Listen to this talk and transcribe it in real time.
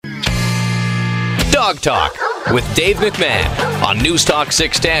Dog Talk with Dave McMahon on News Talk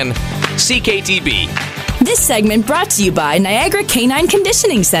 610 CKTB. This segment brought to you by Niagara Canine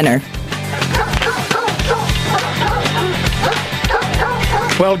Conditioning Center.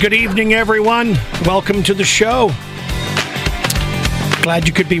 Well, good evening, everyone. Welcome to the show. Glad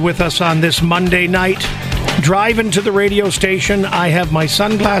you could be with us on this Monday night. Driving to the radio station, I have my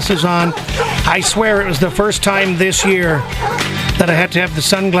sunglasses on. I swear it was the first time this year that I had to have the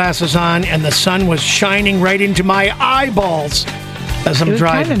sunglasses on, and the sun was shining right into my eyeballs as I'm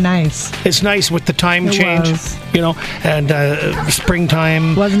driving. Kind of nice. It's nice with the time change, you know, and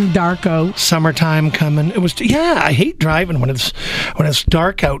springtime. Wasn't dark out. Summertime coming. It was. Yeah, I hate driving when it's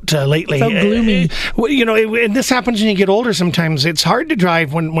dark out lately. So gloomy. You know, and this happens when you get older. Sometimes it's hard to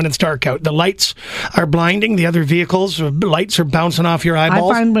drive when it's dark out. The lights are blinding. The other vehicles, lights are bouncing off your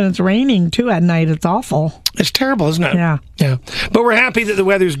eyeballs. I find when it's raining too at night, it's awful. It's terrible, isn't it? Yeah. Yeah. But we're happy that the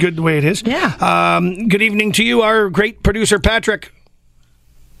weather's good the way it is. Yeah. Good evening to you, our great producer, Patrick.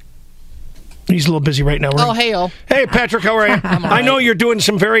 He's a little busy right now. Oh, hey-o. Hey, Patrick, how are you? I know you're doing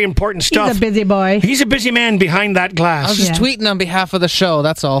some very important stuff. He's a busy boy. He's a busy man behind that glass. I was just tweeting on behalf of the show,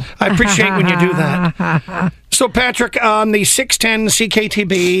 that's all. I appreciate when you do that. So, Patrick, on the 610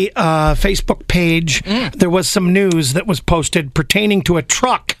 CKTB Facebook page, there was some news that was posted pertaining to a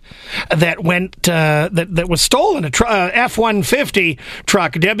truck that went that was stolen, a F-150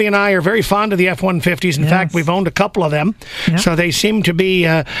 truck. Debbie and I are very fond of the F-150s. In fact, we've owned a couple of them. Yep. So they seem to be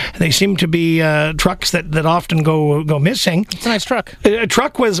trucks that often go missing. It's a nice truck. A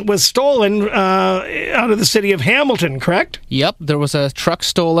truck was stolen out of the city of Hamilton, correct? Yep, there was a truck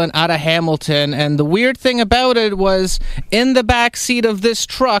stolen out of Hamilton, and the weird thing about it was in the back seat of this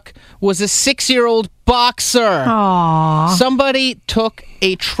truck was a 6-year-old boxer. Aww. Somebody took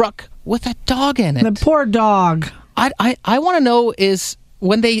a truck with a dog in it. The poor dog. I want to know is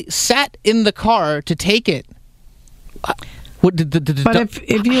when they sat in the car to take it. But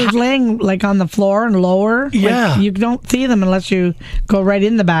if you was laying like on the floor and lower, you don't see them unless you go right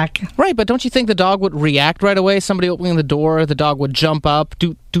in the back. Right, but don't you think the dog would react right away? Somebody opening the door, the dog would jump up,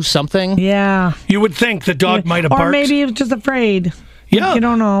 do something. Yeah. You would think the dog might have barked. Or maybe he was just afraid. Yeah. You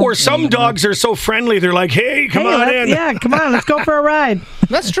don't know. Or some dogs are so friendly, they're like, hey, come on in. Yeah, come on, let's go for a ride.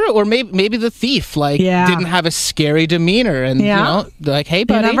 That's true. Or maybe the thief didn't have a scary demeanor. And, you know, like, hey,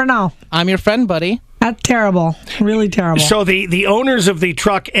 buddy. You never know. I'm your friend, buddy. That's terrible. Really terrible. So the owners of the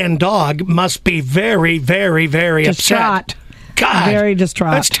truck and dog must be very, very, very upset. God. Very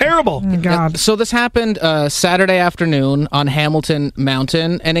distraught. That's terrible. Oh, God. So this happened Saturday afternoon on Hamilton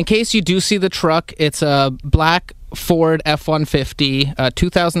Mountain. And in case you do see the truck, it's a black Ford F-150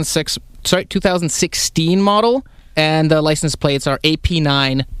 2016 model. And the license plates are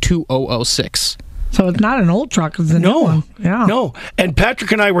AP9 2006. So it's not an old truck, it's a new one. Yeah. No. And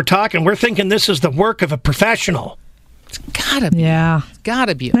Patrick and I were talking, we're thinking this is the work of a professional. It's gotta be. Yeah. It's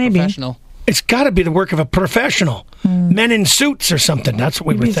gotta be a professional. It's got to be the work of a professional. Men in suits or something. That's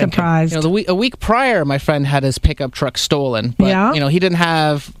what we were thinking. Surprised. You know, a week prior, my friend had his pickup truck stolen. But, you know, he didn't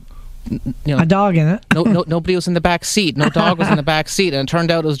have... a dog in it. Nobody was in the back seat. No dog was in the back seat, and it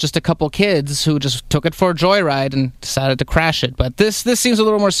turned out it was just a couple kids who just took it for a joyride and decided to crash it. But this seems a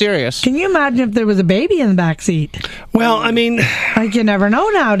little more serious. Can you imagine if there was a baby in the back seat? Well, I mean, like you never know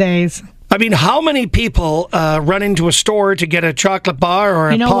nowadays. I mean, how many people run into a store to get a chocolate bar or a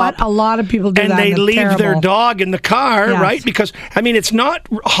pop? You know what? A lot of people do and that. And they leave terrible. their dog in the car, right? Because, I mean, it's not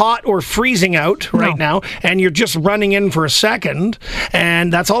hot or freezing out right now, and you're just running in for a second,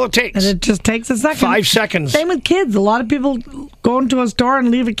 and that's all it takes. And it just takes a second. 5 seconds. Same with kids. A lot of people go into a store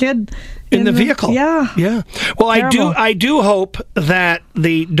and leave a kid in the vehicle. Yeah. Well, I do hope that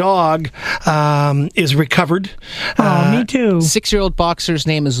the dog is recovered. Me too. 6-year-old boxer's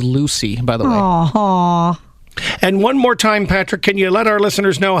name is Lucy, by the way. Aww. And one more time, Patrick, can you let our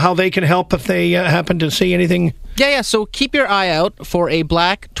listeners know how they can help if they happen to see anything? Yeah. So keep your eye out for a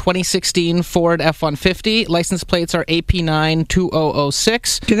black 2016 Ford F-150. License plates are AP9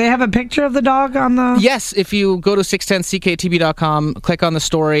 2006. Do they have a picture of the dog on the... Yes. If you go to 610ckTB.com, click on the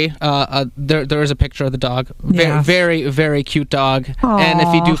story, there is a picture of the dog. Very, very, very cute dog. Aww. And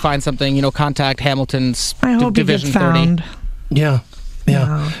if you do find something, contact Hamilton's I hope Division he gets 30. found. Yeah.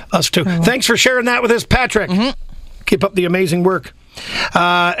 Us too. Thanks for sharing that with us, Patrick. Keep up the amazing work.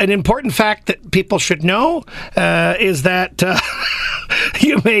 An important fact that people should know is that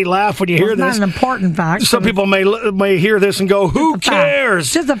you may laugh when you hear this. It's not an important fact. Some people may hear this and go, who cares?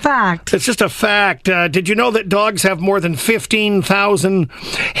 It's just a fact. It's just a fact. Did you know that dogs have more than 15,000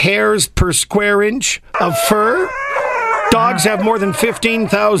 hairs per square inch of fur? Dogs have more than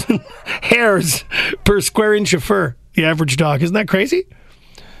 15,000 hairs per square inch of fur. The average dog. Isn't that crazy?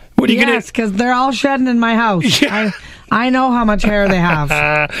 What are you Yes, because they're all shedding in my house. Yeah. I know how much hair they have.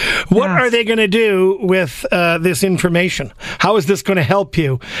 What are they going to do with this information? How is this going to help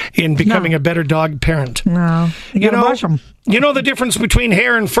you in becoming a better dog parent? No, you gotta brush them. You know the difference between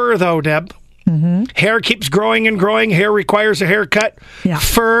hair and fur, though, Deb? Mm-hmm. Hair keeps growing and growing. Hair requires a haircut. Yeah.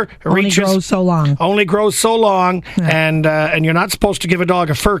 Fur only grows so long. Only grows so long, and you're not supposed to give a dog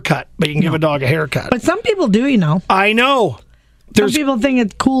a fur cut, but you can give a dog a haircut. But some people do, you know. I know. Some people think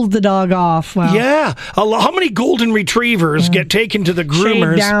it cools the dog off. Well, yeah. How many golden retrievers get taken to the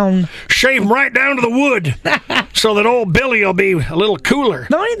groomers? Shave them right down to the wood so that old Billy will be a little cooler.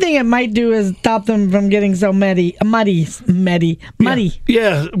 The only thing it might do is stop them from getting so muddy.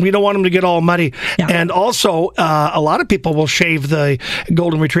 Yeah, we don't want them to get all muddy. Yeah. And also, a lot of people will shave the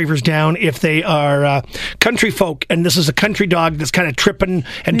golden retrievers down if they are country folk. And this is a country dog that's kind of tripping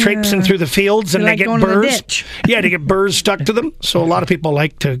and traipsing through the fields, and they get burrs. Yeah, they get burrs stuck to them. So a lot of people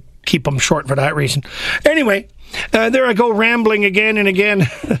like to keep them short for that reason. Anyway, there I go rambling again and again.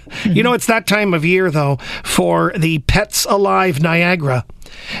 You know, it's that time of year, though, for the Pets Alive Niagara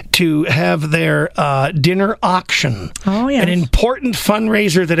to have their dinner auction. Oh, yes. An important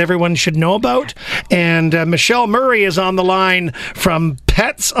fundraiser that everyone should know about. And Michelle Murray is on the line from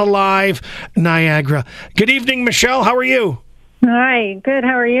Pets Alive Niagara. Good evening, Michelle. How are you? Hi, good.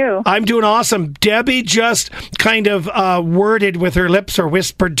 How are you? I'm doing awesome. Debbie just kind of worded with her lips or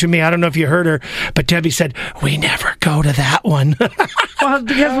whispered to me. I don't know if you heard her, but Debbie said, "We never go to that one." Well,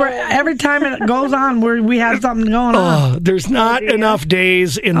 because every time it goes on, we have something going on. There's not enough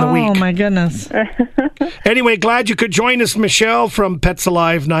days in the week. Oh, my goodness. Anyway, glad you could join us, Michelle, from Pets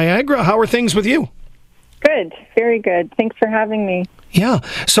Alive Niagara. How are things with you? Good. Very good. Thanks for having me. Yeah,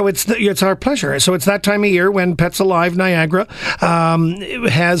 so it's our pleasure. So it's that time of year when Pets Alive Niagara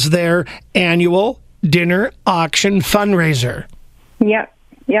has their annual dinner auction fundraiser. Yep.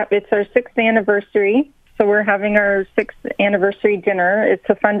 It's our 6th anniversary. So we're having our 6th anniversary dinner. It's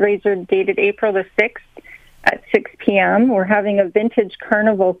a fundraiser dated April the 6th at 6 p.m. We're having a vintage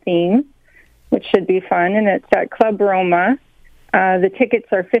carnival theme, which should be fun, and it's at Club Roma. The tickets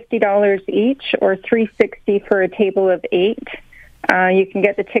are $50 each, or $3.60 for a table of 8. You can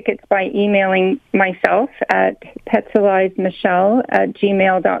get the tickets by emailing myself at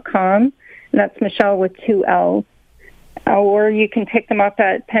petsalivemichelle@gmail.com. And that's Michelle with 2 L's. Or you can pick them up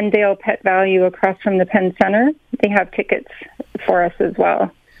at Pendale Pet Value across from the Penn Center. They have tickets for us as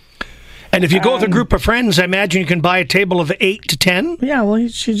well. And if you go with a group of friends, I imagine you can buy a table of 8 to 10. Yeah, well,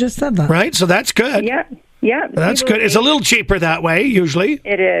 she just said that. Right, so that's good. Yeah. That's good. It's a little cheaper that way, usually.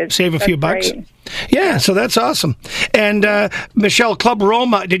 It is. Save a few bucks. Right. Yeah, so that's awesome. And Michelle, Club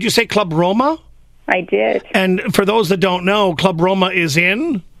Roma, did you say Club Roma? I did. And for those that don't know, Club Roma is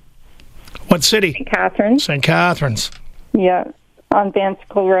in what city? St. Catharines. St. Catharines. Yeah, on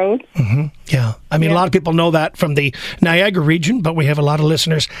Vansicle Road. Mm-hmm. Yeah. I mean, a lot of people know that from the Niagara region, but we have a lot of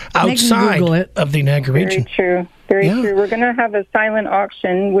listeners outside of the Niagara region. Very true. We're going to have a silent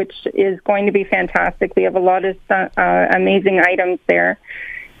auction, which is going to be fantastic. We have a lot of amazing items there,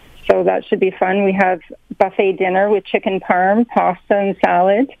 so that should be fun. We have buffet dinner with chicken parm, pasta, and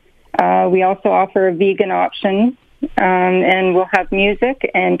salad. We also offer a vegan option, and we'll have music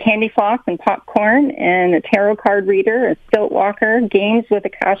and candy floss and popcorn and a tarot card reader, a stilt walker, games with a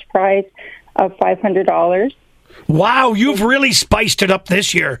cash prize of $500. Wow, you've really spiced it up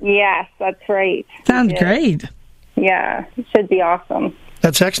this year. Yes, that's right. Sounds great. Yeah, it should be awesome.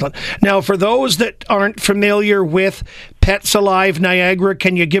 That's excellent. Now, for those that aren't familiar with Pets Alive Niagara,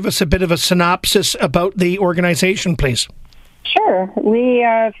 can you give us a bit of a synopsis about the organization, please? Sure. We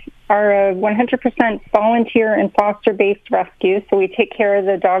are a 100% volunteer and foster-based rescue, so we take care of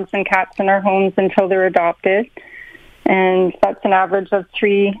the dogs and cats in our homes until they're adopted, and that's an average of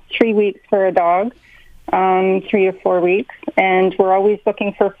three weeks for a dog, 3 to 4 weeks, and we're always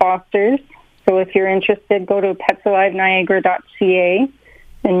looking for fosters. So if you're interested, go to petsalive.niagara.ca,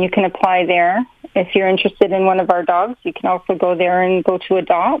 and you can apply there. If you're interested in one of our dogs, you can also go there and go to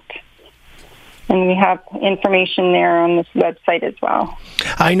adopt. And we have information there on this website as well.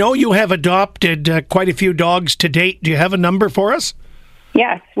 I know you have adopted quite a few dogs to date. Do you have a number for us?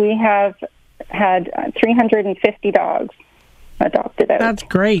 Yes, we have had 350 dogs adopted out. That's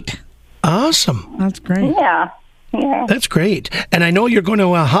great. Awesome. That's great. Yeah. Yeah. That's great. And I know you're going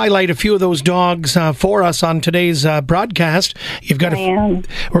to highlight a few of those dogs for us on today's broadcast. We're going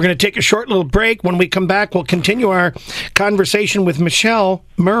to take a short little break. When we come back, we'll continue our conversation with Michelle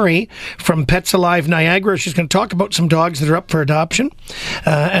Murray from Pets Alive Niagara. She's going to talk about some dogs that are up for adoption.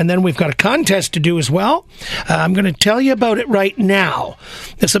 And then we've got a contest to do as well. I'm going to tell you about it right now.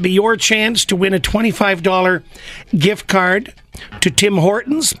 This will be your chance to win a $25 gift card to Tim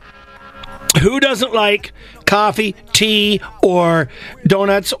Hortons. Who doesn't like coffee, tea, or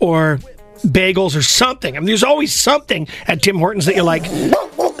donuts, or bagels, or something? I mean, there's always something at Tim Hortons that you like.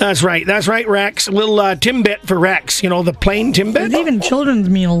 That's right, Rex. A little Timbit for Rex. You know, the plain Timbit. There's even children's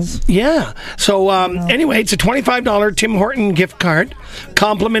meals. Yeah. So, anyway, it's a $25 Tim Horton gift card.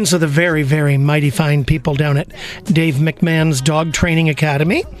 Compliments of the very, very mighty fine people down at Dave McMahon's Dog Training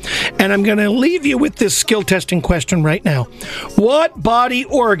Academy. And I'm going to leave you with this skill testing question right now. What body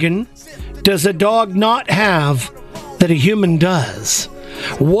organ does a dog not have that a human does?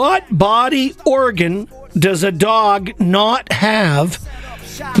 What body organ does a dog not have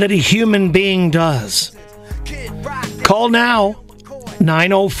that a human being does? Call now,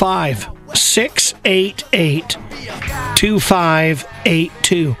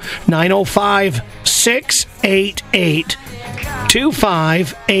 905-688-2582.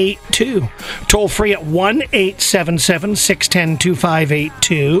 905-688-2582. Toll free at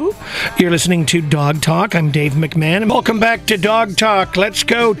 1-877-610-2582. You're listening to Dog Talk. I'm Dave McMahon. And welcome back to Dog Talk. Let's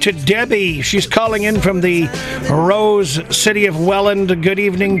go to Debbie. She's calling in from the Rose City of Welland. Good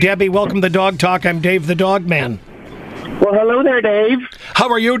evening, Debbie. Welcome to Dog Talk. I'm Dave the Dog Man. Well, hello there, Dave. How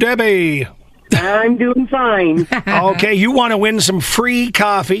are you, Debbie? I'm doing fine. Okay, you want to win some free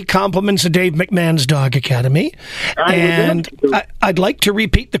coffee, compliments of Dave McMahon's Dog Academy. And I'd like to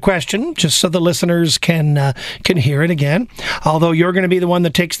repeat the question just so the listeners can hear it again, although you're going to be the one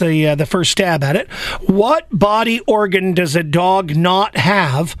that takes the first stab at it. What body organ does a dog not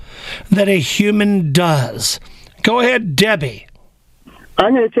have that a human does? Go ahead, Debbie.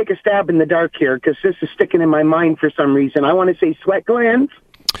 I'm going to take a stab in the dark here because this is sticking in my mind for some reason. I want to say sweat glands.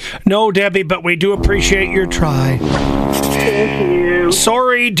 No, Debbie, but we do appreciate your try. Thank you.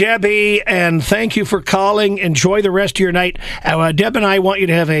 Sorry, Debbie, and thank you for calling. Enjoy the rest of your night. Deb and I want you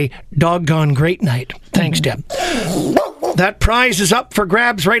to have a doggone great night. Thanks, Deb. That prize is up for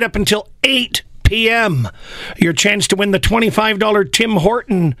grabs right up until 8 p.m. Your chance to win the $25 Tim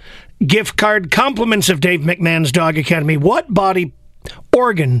Horton gift card, compliments of Dave McMahon's Dog Academy. What body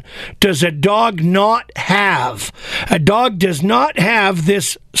organ does a dog not have? A dog does not have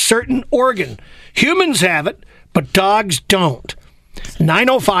this certain organ. Humans have it, but dogs don't.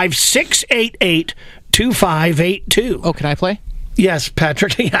 905-688-2582. Oh, can I play? Yes,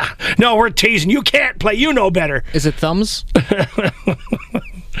 Patrick. Yeah. No, we're teasing. You can't play. You know better. Is it thumbs?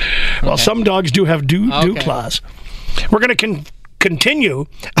 Well, some dogs do have dew claws. We're going to continue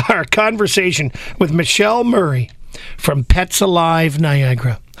our conversation with Michelle Murray from Pets Alive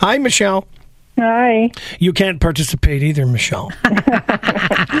Niagara. Hi, Michelle. Hi. You can't participate either, Michelle.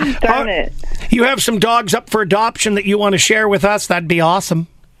 Darn it. You have some dogs up for adoption that you want to share with us. That'd be awesome.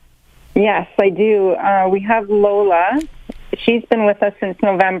 Yes, I do. We have Lola. She's been with us since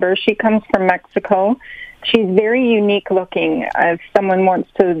November. She comes from Mexico. She's very unique looking. If someone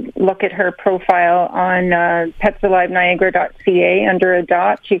wants to look at her profile on petsalive.niagara.ca under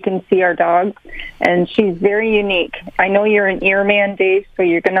Adopt, you can see our dog. And she's very unique. I know you're an ear man, Dave, so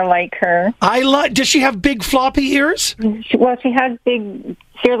you're going to like her. Does she have big floppy ears? She has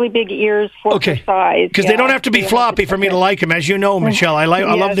fairly big ears for her size. Because they don't have to be floppy for me to like them, as you know, Michelle. I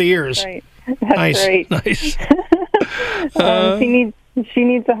love the ears. Right. That's right. Nice. She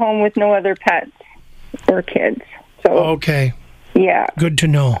needs a home with no other pets or kids. So okay. Yeah. Good to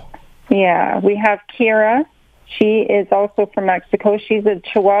know. Yeah. We have Kira. She is also from Mexico. She's a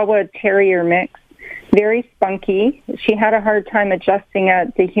Chihuahua Terrier mix. Very spunky. She had a hard time adjusting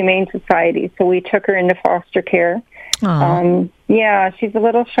at the Humane Society, so we took her into foster care. Yeah, she's a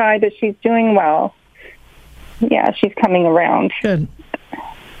little shy, but she's doing well. Yeah, she's coming around. Good.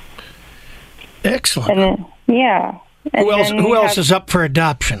 Excellent. And then, who else is up for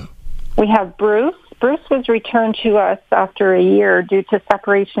adoption? We have Bruce. Bruce was returned to us after a year due to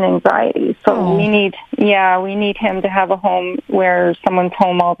separation anxiety. So we need him to have a home where someone's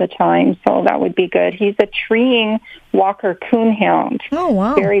home all the time. So that would be good. He's a treeing Walker Coonhound. Oh,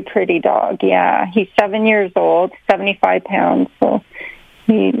 wow. Very pretty dog. Yeah. He's 7 years old, 75 pounds. So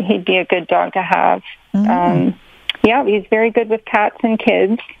he'd be a good dog to have. Mm-hmm. He's very good with cats and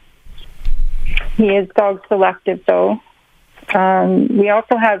kids. He is dog selective, though. We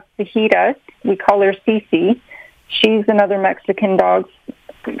also have Fajitas. We call her Cece. She's another Mexican dog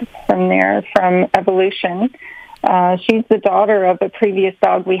from Evolution. She's the daughter of a previous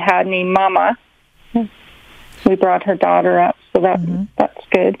dog we had named Mama. We brought her daughter up, so that's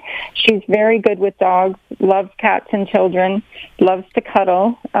good. She's very good with dogs, loves cats and children, loves to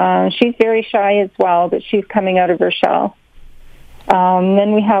cuddle. She's very shy as well, but she's coming out of her shell.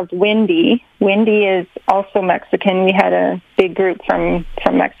 Then we have Wendy. Wendy is also Mexican. We had a big group from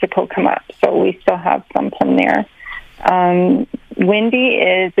Mexico come up, so we still have some from there. Wendy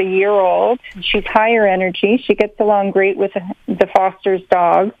is a year old. She's higher energy. She gets along great with the foster's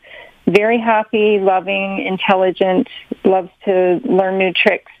dog. Very happy, loving, intelligent, loves to learn new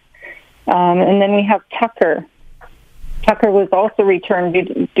tricks. And then we have Tucker. Tucker was also returned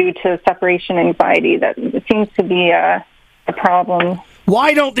due to separation anxiety. That seems to be a problem.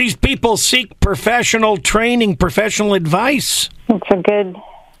 Why don't these people seek professional training, professional advice? It's a good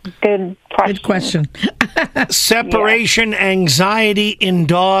question. Good question. Separation anxiety in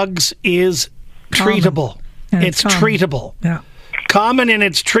dogs is treatable. It's treatable. Yeah. Common and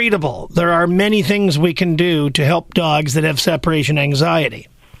it's treatable. There are many things we can do to help dogs that have separation anxiety.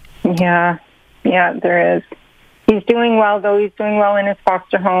 Yeah, there is. He's doing well, though. He's doing well in his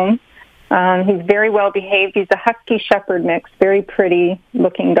foster home. He's very well behaved. He's a Husky Shepherd mix, very pretty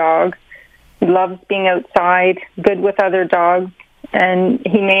looking dog. He loves being outside, good with other dogs, and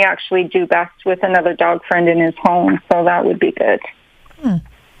he may actually do best with another dog friend in his home, so that would be good. Yeah,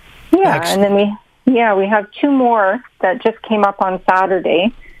 excellent. And then we have two more that just came up on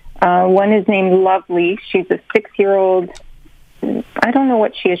Saturday. One is named Lovely. She's a 6-year-old, I don't know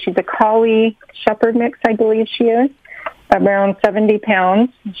what she is. She's a Collie Shepherd mix, I believe she is, around 70 pounds.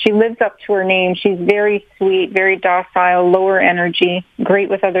 She lives up to her name. She's very sweet, very docile, lower energy, great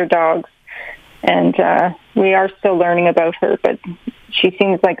with other dogs. And we are still learning about her, but she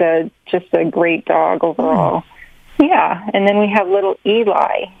seems like just a great dog overall. Yeah, and then we have little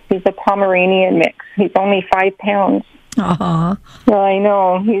Eli. He's a Pomeranian mix. He's only 5 pounds. Well, I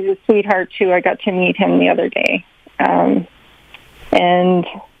know. He's a sweetheart, too. I got to meet him the other day. And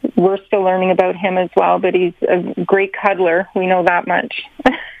we're still learning about him as well, but he's a great cuddler. We know that much.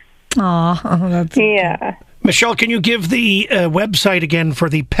 That's yeah. Michelle, can you give the website again for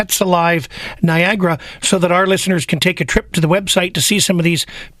the Pets Alive Niagara so that our listeners can take a trip to the website to see some of these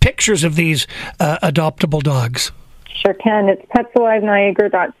pictures of these adoptable dogs? Sure can. It's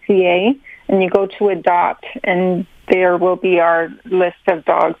petsalive.niagara.ca, and you go to adopt, and there will be our list of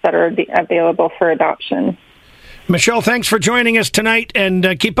dogs that are available for adoption. Michelle, thanks for joining us tonight,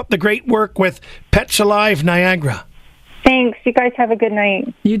 and keep up the great work with Pets Alive Niagara. Thanks. You guys have a good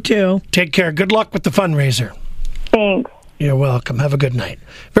night. You too. Take care. Good luck with the fundraiser. Thanks. You're welcome. Have a good night.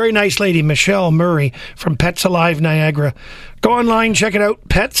 Very nice lady, Michelle Murray from Pets Alive Niagara. Go online, check it out,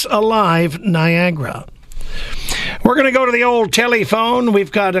 Pets Alive Niagara. We're going to go to the old telephone.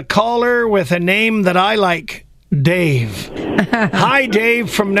 We've got a caller with a name that I like, Dave. Hi,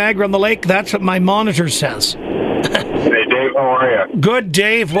 Dave from Niagara-on-the-Lake. That's what my monitor says. Hey, Dave, how are you? Good,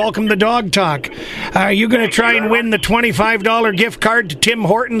 Dave. Welcome to Dog Talk. Are you going to try and win the $25 gift card to Tim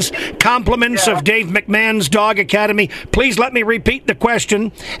Hortons? Compliments of Dave McMahon's Dog Academy. Please let me repeat the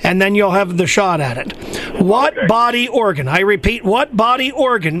question, and then you'll have the shot at it. What body organ, I repeat, what body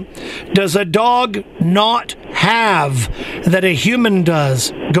organ does a dog not have that a human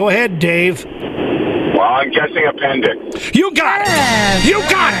does? Go ahead, Dave. Well, I'm guessing appendix. You got it! You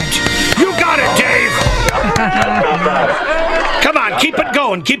got it! You got it, Dave! Come on, keep it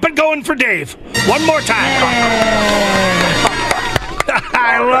going. Keep it going for Dave. One more time.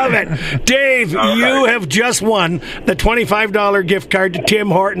 I love it. Dave, you have just won the $25 gift card to Tim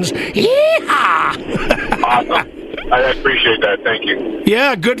Hortons. Yeehaw! Awesome. I appreciate that. Thank you.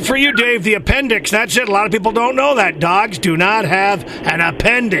 Yeah, good for you, Dave. The appendix. That's it. A lot of people don't know that. Dogs do not have an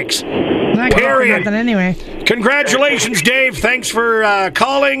appendix. Period. Anyway. Congratulations, Dave. Thanks for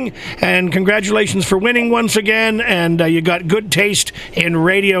calling, and congratulations for winning once again. And you got good taste in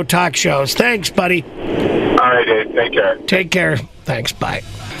radio talk shows. Thanks, buddy. All right, Dave. Take care. Take care. Thanks. Bye.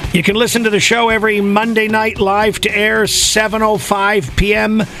 You can listen to the show every Monday night live to air, 7:05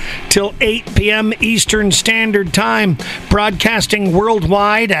 p.m. till 8 p.m. Eastern Standard Time, broadcasting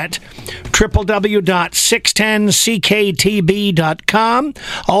worldwide at www.610cktb.com.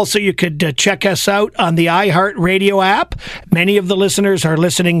 Also, you could check us out on the iHeartRadio app. Many of the listeners are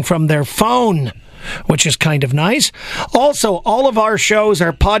listening from their phone, which is kind of nice. Also, all of our shows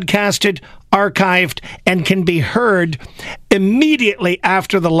are podcasted, archived, and can be heard immediately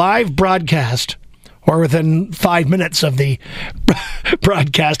after the live broadcast, or within 5 minutes of the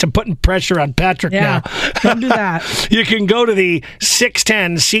broadcast. I'm putting pressure on Patrick now. Don't do that. You can go to the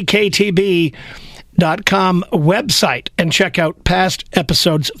 610 CKTB website and check out past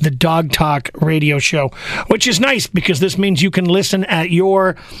episodes of the Dog Talk radio show, which is nice because this means you can listen at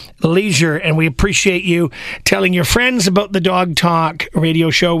your leisure, and we appreciate you telling your friends about the Dog Talk radio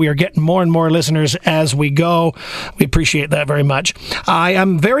show. We are getting more and more listeners as we go. We appreciate that very much. I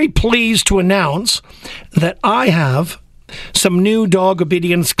am very pleased to announce that I have some new dog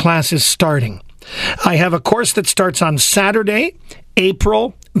obedience classes starting. I have a course that starts on Saturday,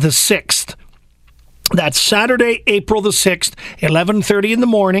 April the 6th. That's Saturday, April the 6th, 11:30 in the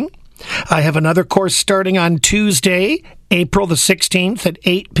morning. I have another course starting on Tuesday, April the 16th at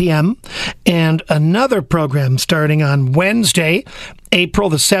 8 p.m. and another program starting on Wednesday, April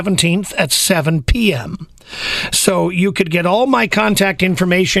the 17th at 7 p.m. So you could get all my contact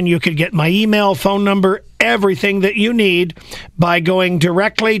information. You could get my email, phone number, everything that you need by going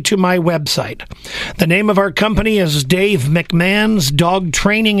directly to my website. The name of our company is Dave McMahon's Dog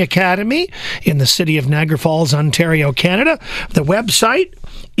Training Academy in the city of Niagara Falls, Ontario, Canada. The website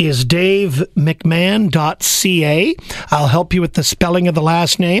is davemcmahon.ca. I'll help you with the spelling of the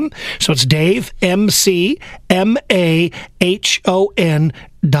last name. So it's Dave, McMahon.ca.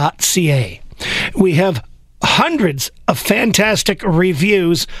 We have hundreds of fantastic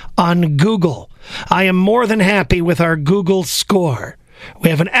reviews on Google. I am more than happy with our Google score.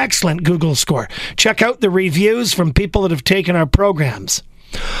 We have an excellent Google score. Check out the reviews from people that have taken our programs.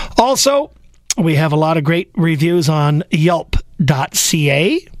 Also, we have a lot of great reviews on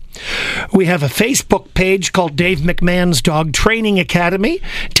Yelp.ca. We have a Facebook page called Dave McMahon's Dog Training Academy.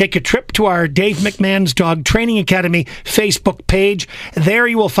 Take a trip to our Dave McMahon's Dog Training Academy Facebook page. There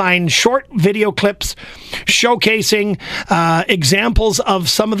you will find short video clips showcasing examples of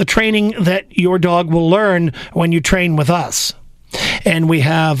some of the training that your dog will learn when you train with us. And we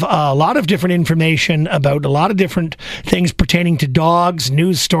have a lot of different information about a lot of different things pertaining to dogs,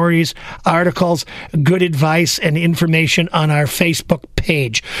 news stories, articles, good advice, and information on our Facebook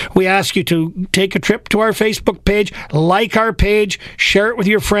page. We ask you to take a trip to our Facebook page, like our page, share it with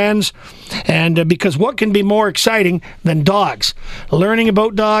your friends, and because what can be more exciting than dogs? Learning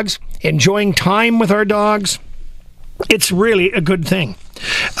about dogs, enjoying time with our dogs. It's really a good thing.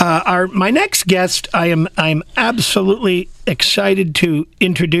 My next guest, I'm absolutely excited to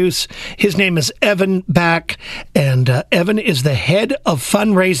introduce. His name is Evan Back, and Evan is the head of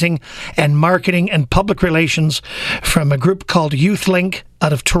fundraising and marketing and public relations from a group called YouthLink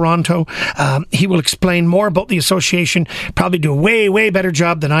out of Toronto. He will explain more about the association, probably do a way better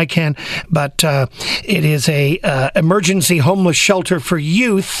job than I can, but it is a emergency homeless shelter for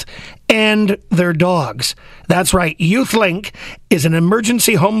youth and their dogs. That's right. YouthLink is an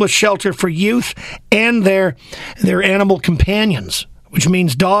emergency homeless shelter for youth and their animal companions, which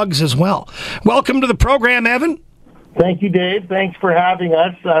means dogs as well. Welcome to the program, Evan. Thank you, Dave. Thanks for having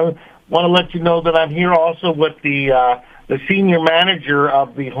us. I want to let you know that I'm here also with the senior manager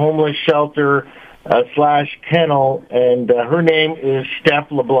of the homeless shelter / kennel, and her name is Steph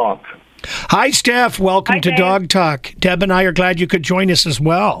LeBlanc. Hi, Steph. Welcome to Dave. Dog Talk. Deb and I are glad you could join us as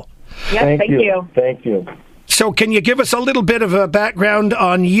well. Yes, thank you. Thank you. So can you give us a little bit of a background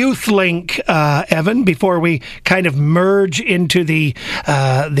on YouthLink, Evan, before we kind of merge into the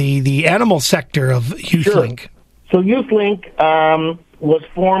animal sector of YouthLink? Sure. So YouthLink was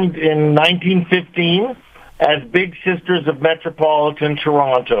formed in 1915 as Big Sisters of Metropolitan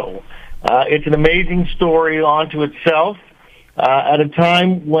Toronto. It's an amazing story unto itself. At a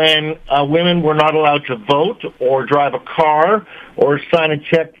time when women were not allowed to vote or drive a car or sign a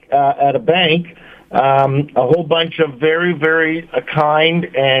check at a bank, a whole bunch of very, very kind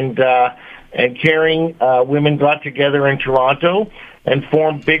and caring women got together in Toronto and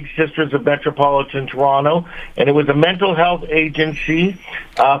formed Big Sisters of Metropolitan Toronto. And it was a mental health agency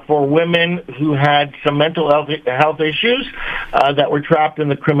for women who had some mental health issues that were trapped in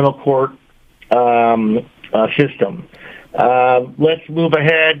the criminal court system. Let's move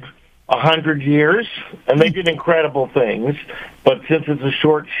ahead 100 years, and they did incredible things. But since it's a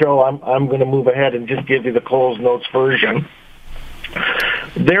short show, I'm going to move ahead and just give you the Coles Notes version.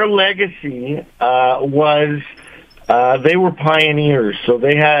 Their legacy was they were pioneers. So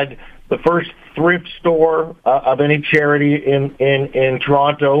they had the first thrift store of any charity in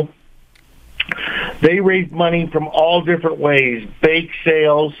Toronto. They raised money from all different ways, bake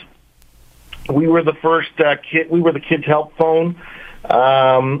sales. We were the first we were the Kids Help Phone.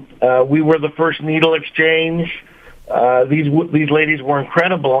 We were the first needle exchange. These ladies were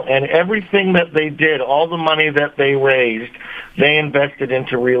incredible, and everything that they did, all the money that they raised, they invested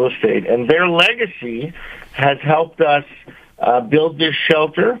into real estate. And their legacy has helped us build this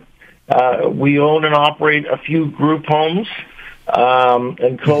shelter. We own and operate a few group homes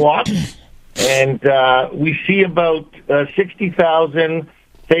and co-ops. And we see about 60,000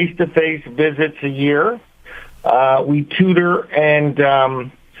 face-to-face visits a year. We tutor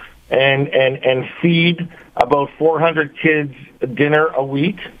and feed about 400 kids dinner a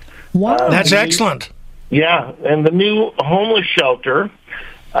week. Wow, that's excellent. Yeah, and the new homeless shelter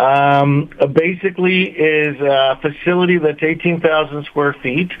basically is a facility that's 18,000 square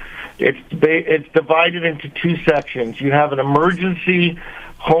feet. It's divided into two sections. You have an emergency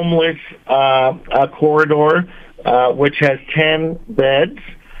homeless corridor, which has 10 beds,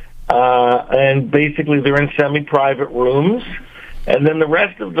 and basically they're in semi-private rooms. And then the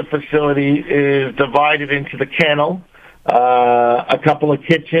rest of the facility is divided into the kennel, a couple of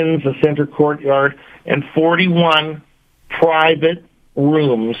kitchens, a center courtyard, and 41 private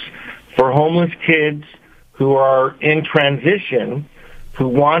rooms for homeless kids who are in transition, who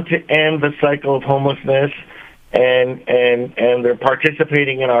want to end the cycle of homelessness, and they're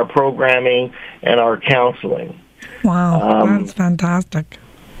participating in our programming and our counseling. Wow, that's fantastic.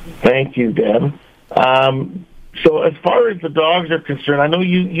 Thank you, Deb. So as far as the dogs are concerned, I know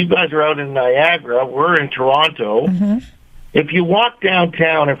you guys are out in Niagara. We're in Toronto. Mm-hmm. If you walk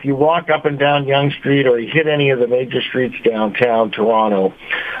downtown, if you walk up and down Yonge Street, or you hit any of the major streets downtown Toronto,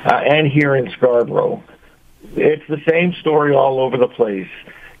 and here in Scarborough, it's the same story all over the place.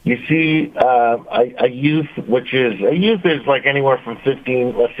 You see a youth, a youth is like anywhere from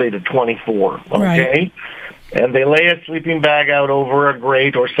 15, let's say, to 24, okay? Right. And they lay a sleeping bag out over a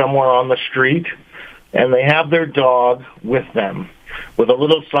grate or somewhere on the street, and they have their dog with them, with a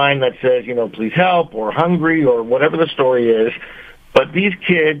little sign that says, please help, or hungry, or whatever the story is. But these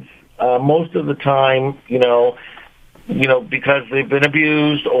kids, most of the time, because they've been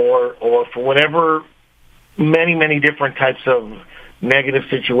abused or for whatever, many, many different types of negative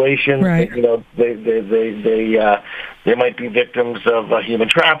situations. Right. They might be victims of human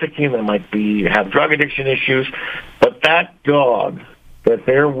trafficking. They might have drug addiction issues. But that dog that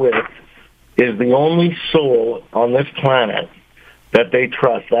they're with is the only soul on this planet that they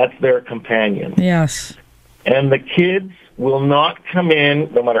trust. That's their companion. Yes. And the kids will not come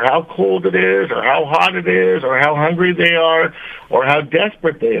in, no matter how cold it is, or how hot it is, or how hungry they are, or how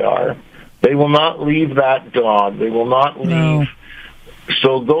desperate they are. They will not leave that dog. They will not leave. No.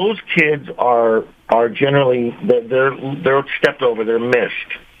 So those kids are generally, they're stepped over, they're missed.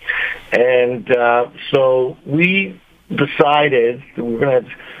 And so we decided that we were going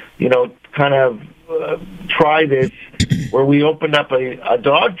to, kind of try this, where we opened up a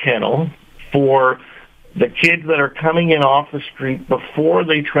dog kennel for the kids that are coming in off the street before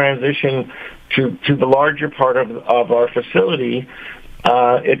they transition to the larger part of our facility.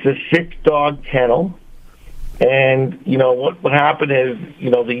 It's a 6-dog kennel. And, what would happen is,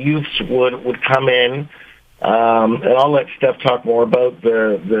 the youths would come in, and I'll let Steph talk more about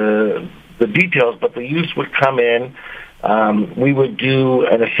the details, but the youths would come in. We would do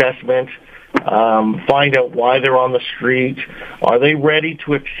an assessment, find out why they're on the street. Are they ready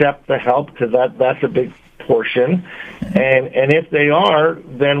to accept the help? Because that's a big portion. And if they are,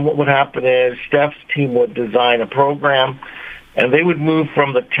 then what would happen is Steph's team would design a program, and they would move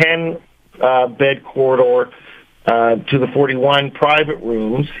from the 10-bed corridor to the 41 private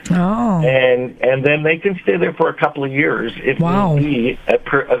rooms. Oh. And then they can stay there for a couple of years if Wow. need be,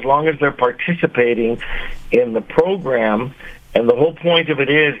 as long as they're participating in the program. And the whole point of it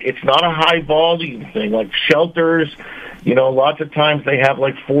is, it's not a high volume thing like shelters. Lots of times they have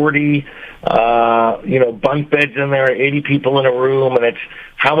like 40, bunk beds in there, 80 people in a room, and it's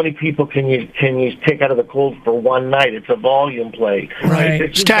how many people can you take out of the cold for one night? It's a volume play.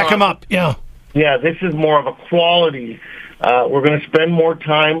 Right. Stack them up. Yeah. Yeah, this is more of a quality. We're going to spend more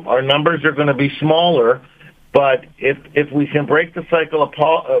time. Our numbers are going to be smaller, but if we can break the cycle of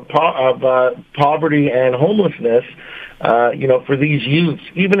poverty and homelessness, for these youths,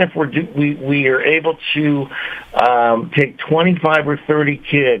 even if we are able to take 25 or 30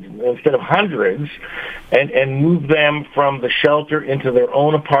 kids instead of hundreds, and move them from the shelter into their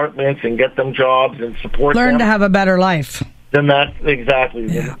own apartments and get them jobs and support them. Learn to have a better life. Then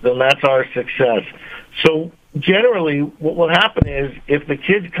that's our success. So generally, what will happen is if the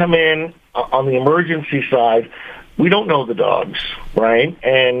kids come in on the emergency side, we don't know the dogs, right?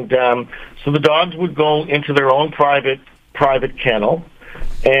 And so the dogs would go into their own private kennel.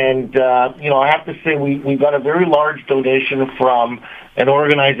 And, I have to say we got a very large donation from an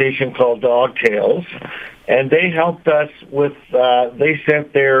organization called Dog Tales. And they helped us with, they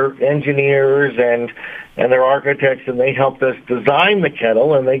sent their engineers and their architects, and they helped us design the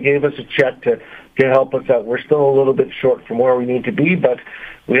kennel, and they gave us a check to help us out. We're still a little bit short from where we need to be, but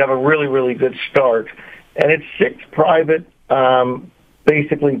we have a really, really good start. And it's 6 private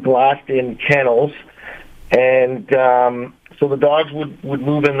basically glassed-in kennels, and so the dogs would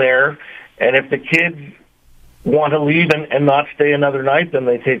move in there, and if the kids want to leave and not stay another night, then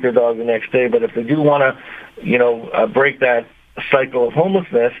they take their dog the next day. But if they do want to, break that cycle of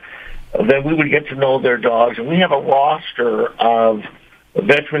homelessness, then we would get to know their dogs. And we have a roster of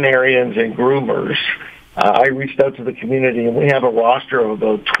veterinarians and groomers. I reached out to the community, and we have a roster of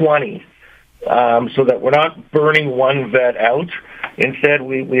about 20, so that we're not burning one vet out. Instead,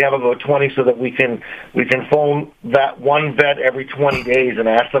 we have about 20 so that we can phone that one vet every 20 days and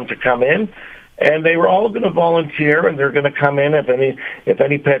ask them to come in. And they were all going to volunteer, and they're going to come in if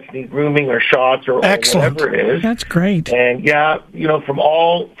any pets need grooming or shots or whatever it is. That's great. And from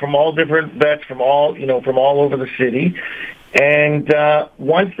all different vets from all over the city. And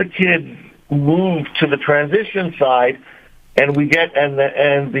once the kids move to the transition side, and we get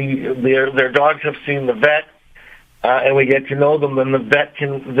their dogs have seen the vet, and we get to know them, then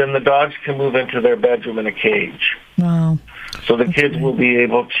the dogs can move into their bedroom in a cage. Wow! So the kids will be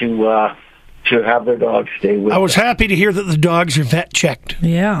able to have their dogs stay with them. I was happy to hear that the dogs are vet checked.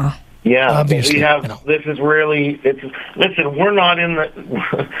 Yeah. Yeah, obviously. We have. This is really. Listen, we're not in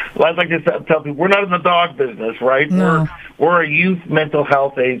the. I'd like to tell people we're not in the dog business, right? No. We're a youth mental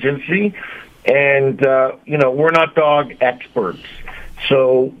health agency, and we're not dog experts.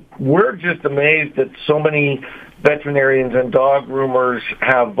 So we're just amazed that so many veterinarians and dog groomers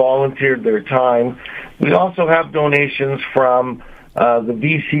have volunteered their time. We also have donations from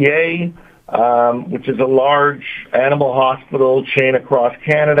the VCA. Which is a large animal hospital chain across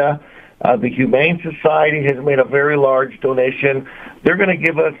Canada. The Humane Society has made a very large donation. They're going to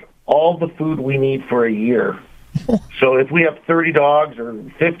give us all the food we need for a year. So if we have 30 dogs or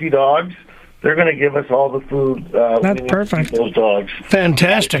 50 dogs, they're going to give us all the food That's we need perfect. to feed those dogs.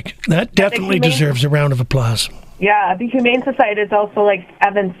 Fantastic. That definitely deserves a round of applause. Yeah, the Humane Society is also, like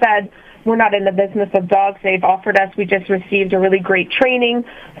Evan said, we're not in the business of dogs. They've offered us, we just received a really great training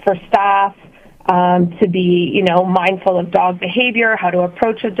for staff to be, mindful of dog behavior, how to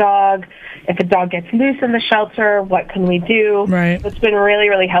approach a dog. If a dog gets loose in the shelter, what can we do? Right. It's been really,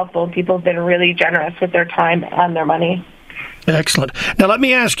 really helpful. People have been really generous with their time and their money. Excellent. Now, let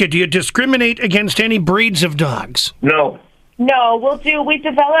me ask you, do you discriminate against any breeds of dogs? No. No, we've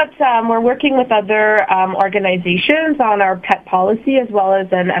developed, we're working with other organizations on our pet policy as well as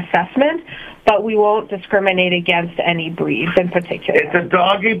an assessment, but we won't discriminate against any breeds in particular. It's a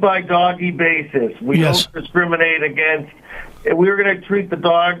doggy-by-doggy basis. We don't discriminate against. We were going to treat the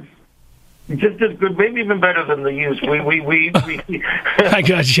dogs just as good, maybe even better than the youths. I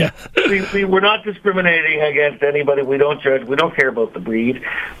got you. We're not discriminating against anybody. We don't judge. We don't care about the breed.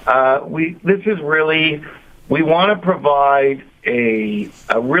 This is really... We want to provide a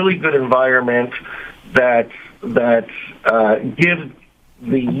really good environment that gives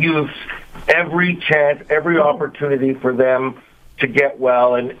the youths every chance, every opportunity for them to get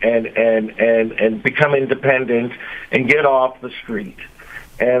well and become independent and get off the street.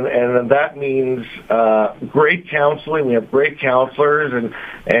 And that means great counseling. We have great counselors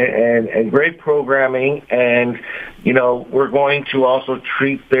and great programming. And, we're going to also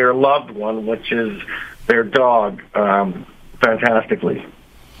treat their loved one, which is their dog, fantastically.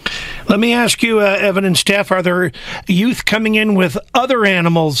 Let me ask you, Evan and Steph, are there youth coming in with other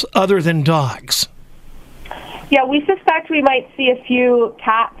animals other than dogs? Yeah, we suspect we might see a few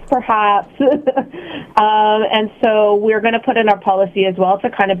cats, perhaps. And so we're going to put in our policy as well to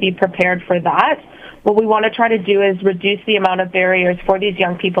kind of be prepared for that. What we want to try to do is reduce the amount of barriers for these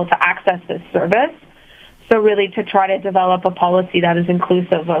young people to access this service. So really to try to develop a policy that is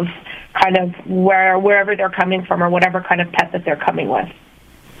inclusive of kind of wherever they're coming from or whatever kind of pet that they're coming with.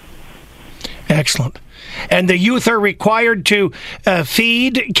 Excellent. And the youth are required to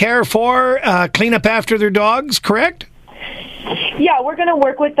feed, care for, clean up after their dogs, correct? Yeah, we're going to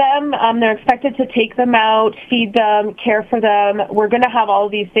work with them. They're expected to take them out, feed them, care for them. We're going to have all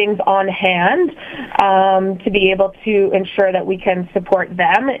of these things on hand to be able to ensure that we can support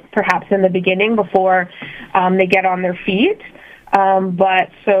them, perhaps in the beginning before they get on their feet. But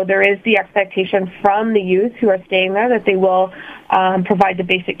so there is the expectation from the youth who are staying there that they will provide the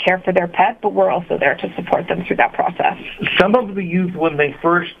basic care for their pet, but we're also there to support them through that process. Some of the youth, when they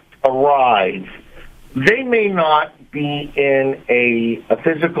first arrive, they may not be in a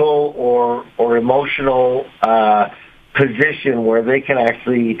physical or emotional position where they can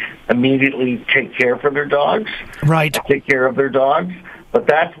actually immediately take care for their dogs. Right. Take care of their dogs. But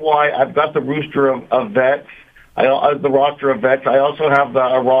that's why I've got the roster of vets. The roster of vets. I also have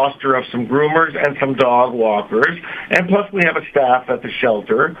a roster of some groomers and some dog walkers. And plus we have a staff at the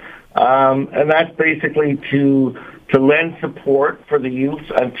shelter. And that's basically to lend support for the youth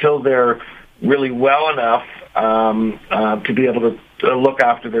until they're really well enough to be able to look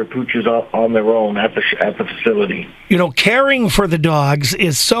after their pooches on their own at the facility. You know, caring for the dogs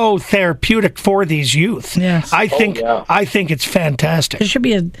is so therapeutic for these youth. Yes. I think it's fantastic. There should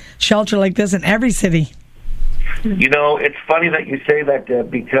be a shelter like this in every city. You know, it's funny that you say that,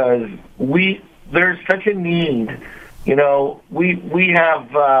 Deb, because there's such a need. You know, we have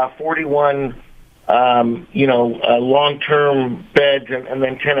 41 long-term beds and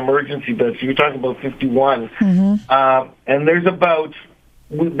then 10 emergency beds. So you're talking about 51. Mm-hmm. And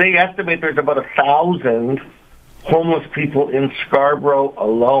they estimate there's about 1,000 homeless people in Scarborough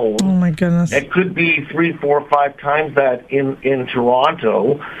alone. Oh, my goodness. It could be 3, 4, 5 times that in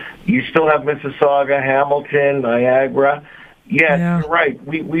Toronto. You still have Mississauga, Hamilton, Niagara. Yes, you're right.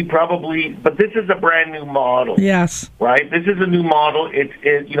 We probably, but this is a brand new model. Yes. Right? This is a new model. It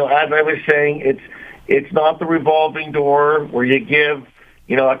as I was saying, it's not the revolving door where you give,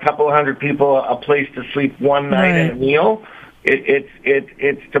 a couple of hundred people a place to sleep one night and a meal.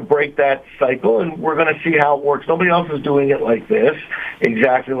 It's to break that cycle, and we're going to see how it works. Nobody else is doing it like this,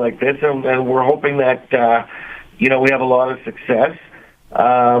 exactly like this, and we're hoping that we have a lot of success.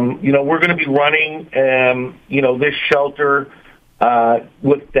 We're going to be running this shelter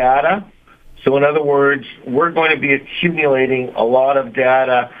with data. So in other words, we're going to be accumulating a lot of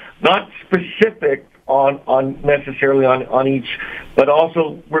data, not specific on necessarily on each, but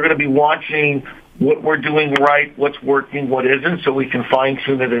also we're going to be watching what we're doing right, what's working, what isn't, so we can fine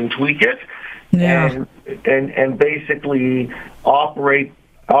tune it and tweak it, and basically operate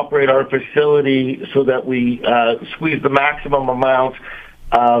our facility so that we squeeze the maximum amount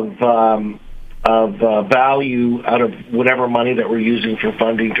of value out of whatever money that we're using for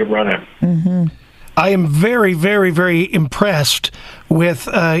funding to run it. Mm-hmm. I am very, very, very impressed with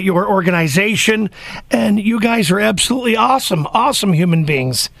your organization, and you guys are absolutely awesome human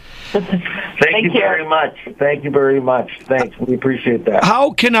beings. Thank you very much. Thank you very much. Thanks. We appreciate that.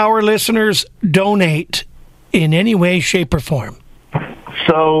 How can our listeners donate in any way, shape, or form?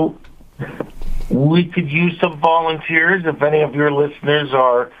 So we could use some volunteers. If any of your listeners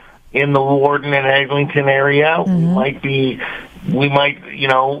are in the Warden and Eglinton area, mm-hmm.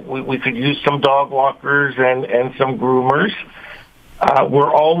 we could use some dog walkers and some groomers.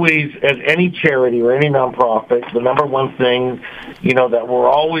 We're always, as any charity or any nonprofit, the number one thing, that we're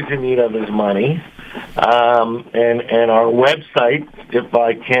always in need of is money. And our website, if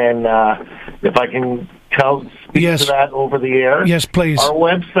I can speak to that over the air. Yes, please. Our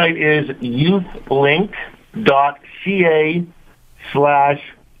website is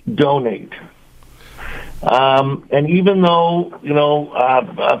youthlink.ca/donate. And even though,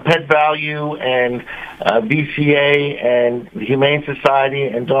 Pet Value and VCA and the Humane Society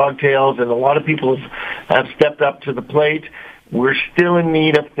and Dog Tales and a lot of people have stepped up to the plate, we're still in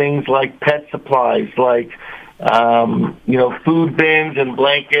need of things like pet supplies, like, food bins and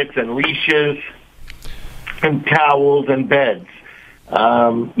blankets and leashes and towels and beds,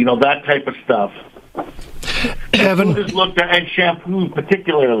 that type of stuff. Evan, just looked at, and shampoos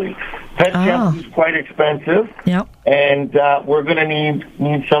particularly. Pet shampoo is quite expensive. Yep. And we're going to need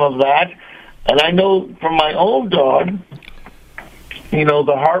some of that. And I know from my own dog, the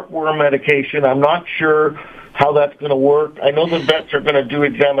heartworm medication, I'm not sure how that's going to work. I know the vets are going to do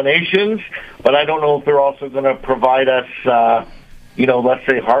examinations, but I don't know if they're also going to provide us, let's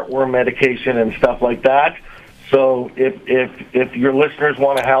say heartworm medication and stuff like that. So if your listeners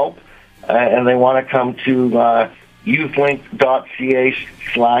want to help, and they want to come to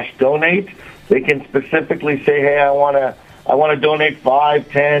youthlink.ca/donate, they can specifically say, hey, I want to donate $5,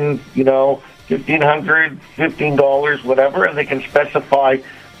 $10, $1,500, $15, whatever, and they can specify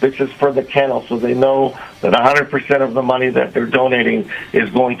this is for the kennel, so they know that 100% of the money that they're donating is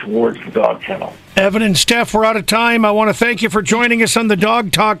going towards the dog kennel. Evan and Steph, we're out of time. I want to thank you for joining us on the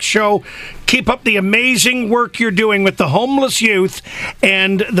Dog Talk Show. Keep up the amazing work you're doing with the homeless youth,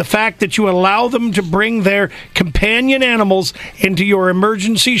 and the fact that you allow them to bring their companion animals into your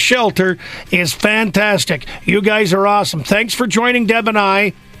emergency shelter is fantastic. You guys are awesome. Thanks for joining Deb and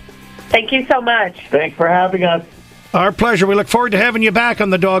I. Thank you so much. Thanks for having us. Our pleasure. We look forward to having you back on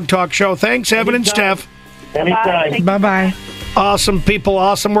the Dog Talk Show. Thanks, Evan and Steph. Anytime. Bye-bye. Awesome people,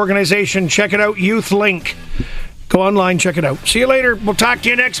 awesome organization. Check it out, Youth Link. Go online, check it out. See you later. We'll talk to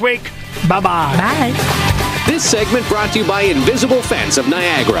you next week. Bye-bye. Bye. This segment brought to you by Invisible Fence of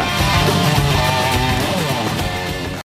Niagara.